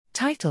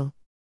Title: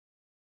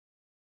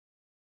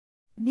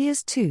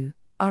 BEERS2,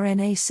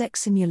 RNA-Seq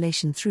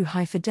simulation through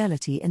high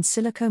fidelity in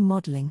silico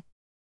modeling.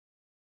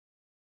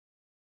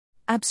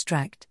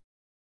 Abstract: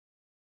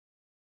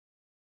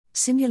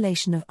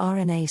 Simulation of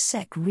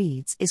RNA-Seq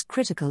reads is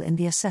critical in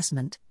the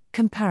assessment,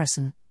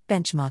 comparison,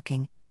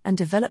 benchmarking, and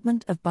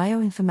development of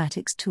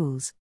bioinformatics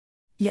tools.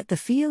 Yet the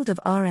field of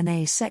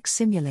RNA-Seq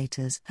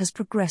simulators has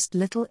progressed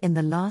little in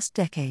the last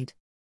decade.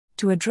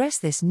 To address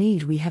this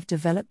need, we have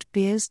developed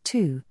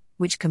BEERS2,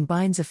 which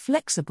combines a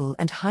flexible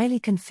and highly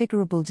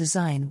configurable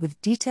design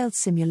with detailed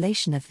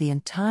simulation of the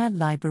entire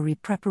library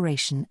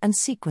preparation and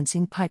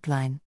sequencing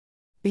pipeline.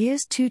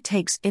 BEERS2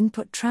 takes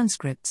input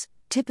transcripts,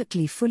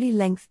 typically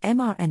fully-length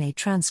mRNA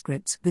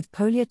transcripts with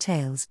polymer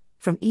tails,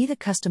 from either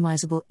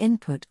customizable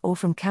input or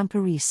from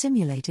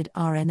Campari-simulated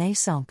RNA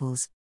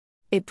samples.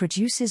 It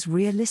produces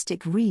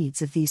realistic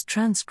reads of these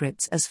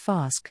transcripts as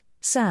FASC,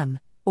 SAM,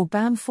 or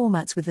BAM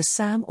formats, with the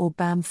SAM or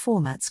BAM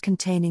formats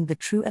containing the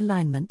true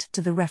alignment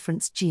to the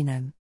reference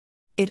genome.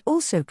 It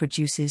also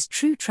produces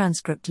true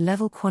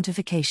transcript-level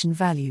quantification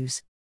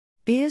values.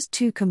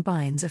 BEERS2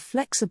 combines a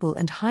flexible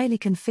and highly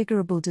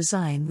configurable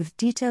design with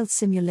detailed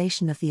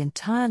simulation of the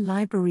entire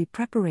library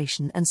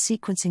preparation and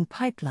sequencing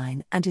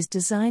pipeline, and is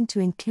designed to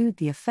include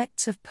the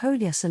effects of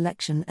polymer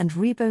selection and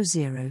ribo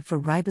zero for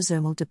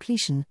ribosomal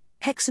depletion,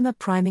 hexamer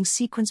priming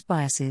sequence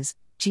biases,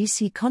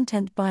 GC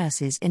content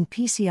biases in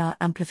PCR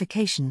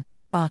amplification,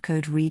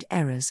 barcode read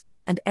errors,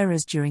 and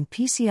errors during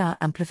PCR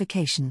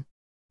amplification.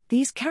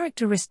 These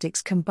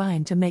characteristics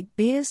combine to make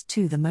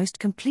BEERS2 the most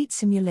complete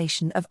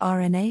simulation of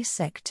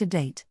RNA-Seq to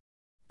date.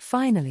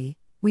 Finally,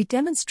 we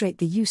demonstrate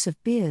the use of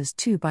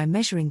BEERS2 by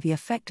measuring the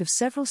effect of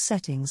several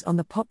settings on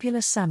the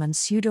popular Salmon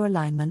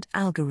pseudo-alignment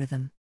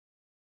algorithm.